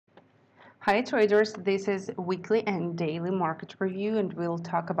Hi traders, this is weekly and daily market review and we'll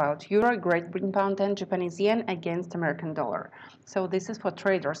talk about Euro, Great Britain pound and Japanese yen against American dollar. So this is for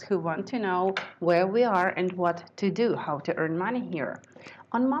traders who want to know where we are and what to do, how to earn money here.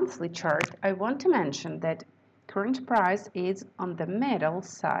 On monthly chart, I want to mention that current price is on the middle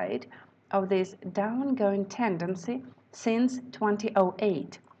side of this downgoing tendency since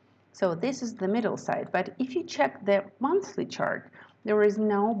 2008. So this is the middle side, but if you check the monthly chart, there is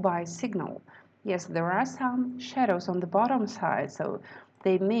no buy signal. Yes, there are some shadows on the bottom side, so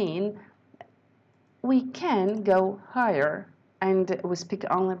they mean we can go higher, and we speak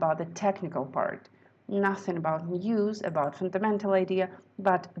only about the technical part. Nothing about news, about fundamental idea,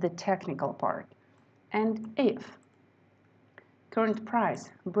 but the technical part. And if current price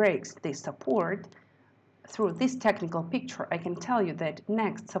breaks this support, through this technical picture, I can tell you that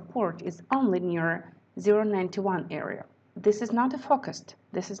next support is only near 0.91 area. This is not a focused.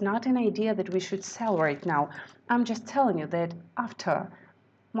 This is not an idea that we should sell right now. I'm just telling you that after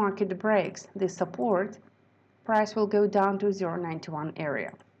market breaks this support, price will go down to 0.91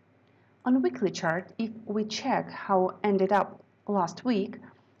 area. On weekly chart, if we check how ended up last week,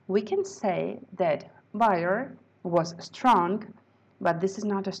 we can say that buyer was strong, but this is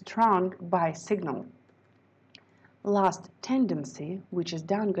not a strong buy signal. Last tendency, which is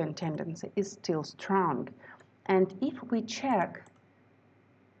downgoing tendency, is still strong. And if we check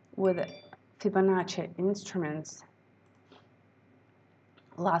with Fibonacci instruments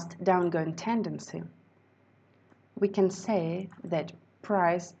last downgoing tendency, we can say that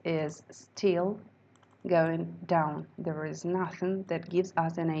price is still going down. There is nothing that gives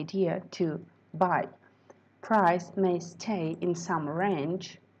us an idea to buy. Price may stay in some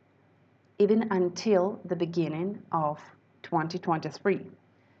range even until the beginning of 2023.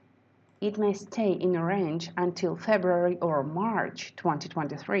 It may stay in a range until February or March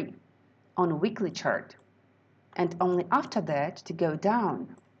 2023 on a weekly chart, and only after that to go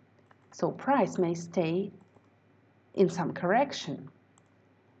down. So price may stay in some correction,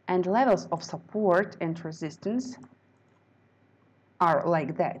 and levels of support and resistance are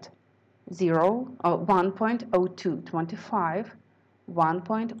like that: 1.0225,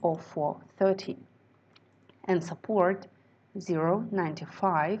 1.0430, and support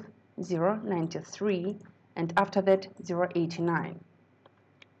 0.95, 0.93, and after that 0.89.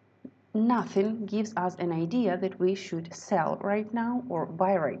 Nothing gives us an idea that we should sell right now or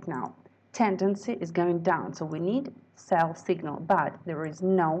buy right now. Tendency is going down, so we need sell signal, but there is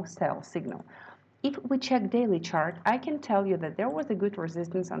no sell signal. If we check daily chart, I can tell you that there was a good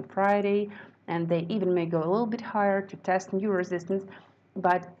resistance on Friday, and they even may go a little bit higher to test new resistance.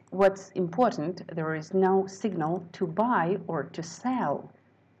 But what's important, there is no signal to buy or to sell.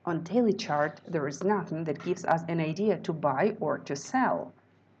 On daily chart, there is nothing that gives us an idea to buy or to sell.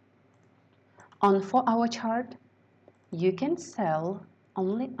 On 4-hour chart, you can sell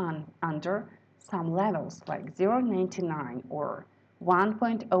only under some levels like 0.99 or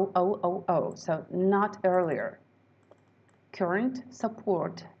 1.0000, so not earlier. Current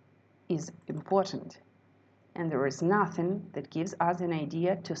support is important, and there is nothing that gives us an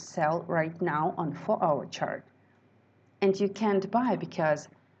idea to sell right now on 4-hour chart. And you can't buy because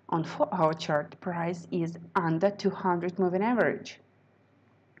on 4-hour chart price is under 200 moving average.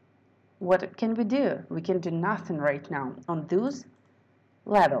 What can we do? We can do nothing right now on those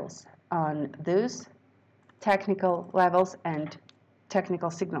levels, on those technical levels and technical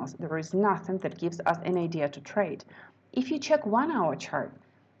signals. There is nothing that gives us an idea to trade. If you check 1-hour chart,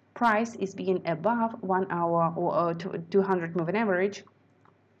 price is being above 1 hour or 200 moving average,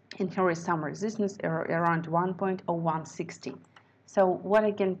 and here is some resistance around 1.0160. So what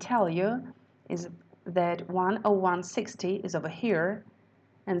I can tell you is that 10160 is over here,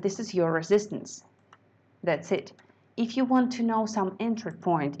 and this is your resistance. That's it. If you want to know some entry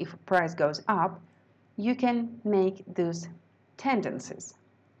point if price goes up, you can make those tendencies.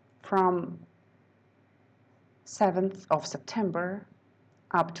 From 7th of September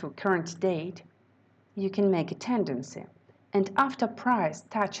up to current date, you can make a tendency. And after price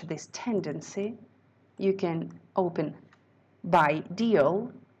touch this tendency, you can open buy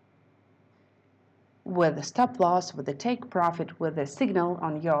deal with the stop loss, with the take profit, with the signal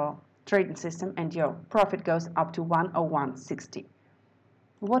on your trading system, and your profit goes up to 10160.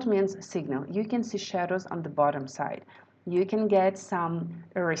 What means signal? You can see shadows on the bottom side. You can get some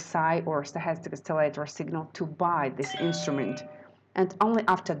RSI or stochastic oscillator signal to buy this instrument, and only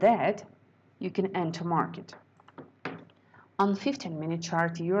after that you can enter market. On 15-minute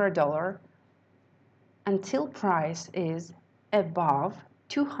chart, euro-dollar, until price is above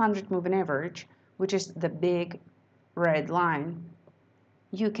 200 moving average, which is the big red line,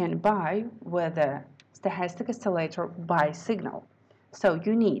 you can buy with a stochastic oscillator buy signal. So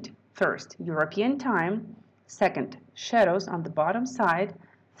you need first European time, second shadows on the bottom side,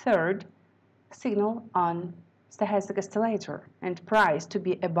 third signal on stochastic oscillator, and price to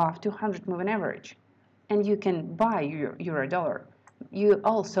be above 200 moving average. And you can buy euro dollar. You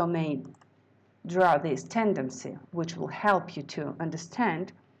also may draw this tendency, which will help you to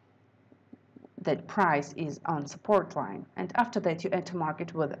understand that price is on support line, and after that you enter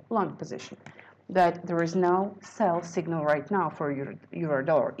market with a long position. But there is no sell signal right now for euro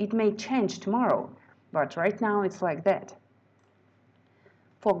dollar. It may change tomorrow, but right now it's like that.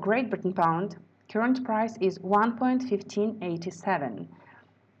 For Great Britain pound, current price is 1.1587.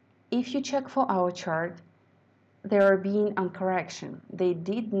 If you check for our chart, they are being on correction. They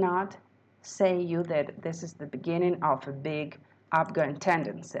did not say you that this is the beginning of a big upgoing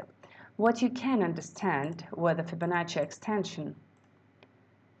tendency. What you can understand with the Fibonacci extension,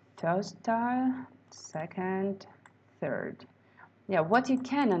 first tile, second, third. Yeah, what you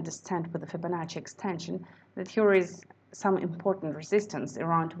can understand with the Fibonacci extension, that here is some important resistance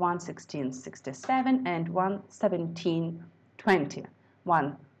around 116.67 and 117.20.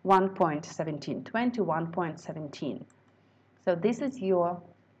 1.1720, 1.17. So this is your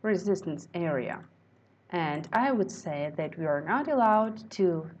resistance area. And I would say that we are not allowed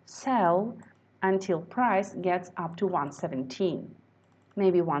to sell until price gets up to 117.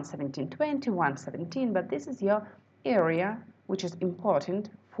 Maybe 117.20, 117, but this is your area, which is important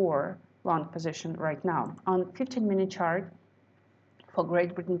for long position right now. On 15-minute chart, for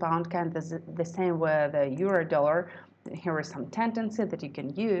Great Britain pound, kind of the same with the euro dollar. Here is some tendency that you can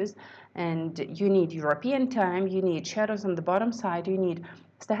use, and you need European time, you need shadows on the bottom side, you need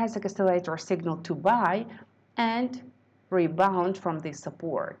stochastic oscillator signal to buy and rebound from this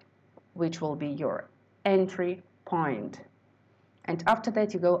support, which will be your entry point. And after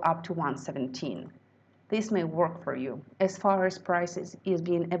that you go up to 117. This may work for you as far as prices is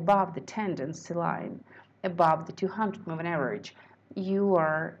being above the tendency line, above the 200 moving average. You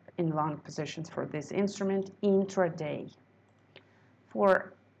are in long positions for this instrument intraday.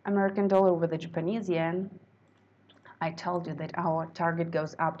 For American dollar with the Japanese yen, I told you that our target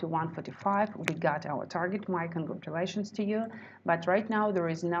goes up to 145. We got our target. My congratulations to you. But right now there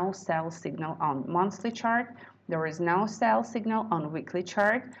is no sell signal on monthly chart. There is no sell signal on weekly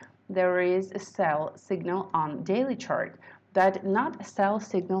chart. There is a sell signal on daily chart, but not a sell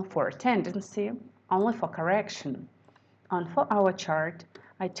signal for tendency, only for correction. On 4-hour chart,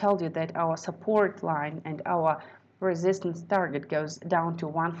 I told you that our support line and our resistance target goes down to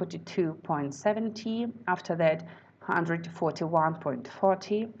 142.70. After that,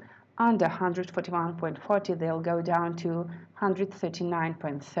 141.40. Under 141.40, they'll go down to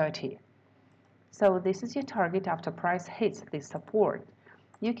 139.30. So this is your target after price hits this support.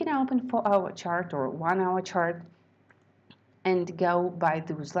 You can open 4-hour chart or 1-hour chart and go by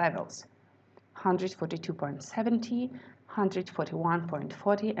those levels: 142.70,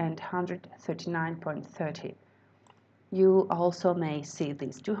 141.40 and 139.30. You also may see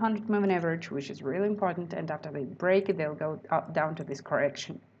this 200 moving average, which is really important, and after they break it, they'll go down to this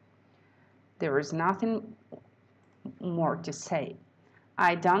correction. There is nothing more to say.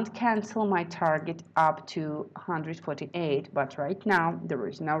 I don't cancel my target up to 148, but right now there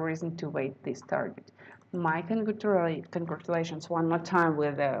is no reason to wait this target. My congratulations one more time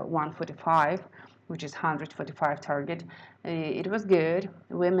with 145, which is 145 target. It was good,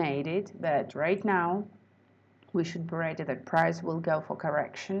 we made it, but right now we should be ready that price will go for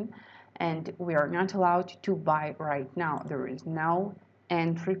correction, and we are not allowed to buy right now. There is no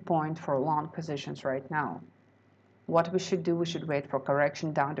entry point for long positions right now. What we should do, we should wait for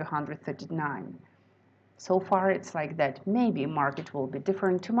correction down to 139. So far it's like that. Maybe market will be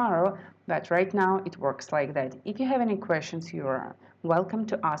different tomorrow, but right now it works like that. If you have any questions, you are welcome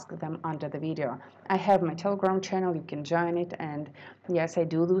to ask them under the video. I have my Telegram channel, you can join it, and yes, I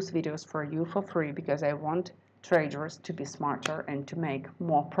do those videos for you for free because I want traders to be smarter and to make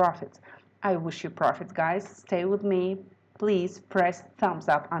more profits. I wish you profits, guys. Stay with me. Please press thumbs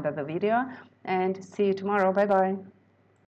up under the video and see you tomorrow. Bye bye.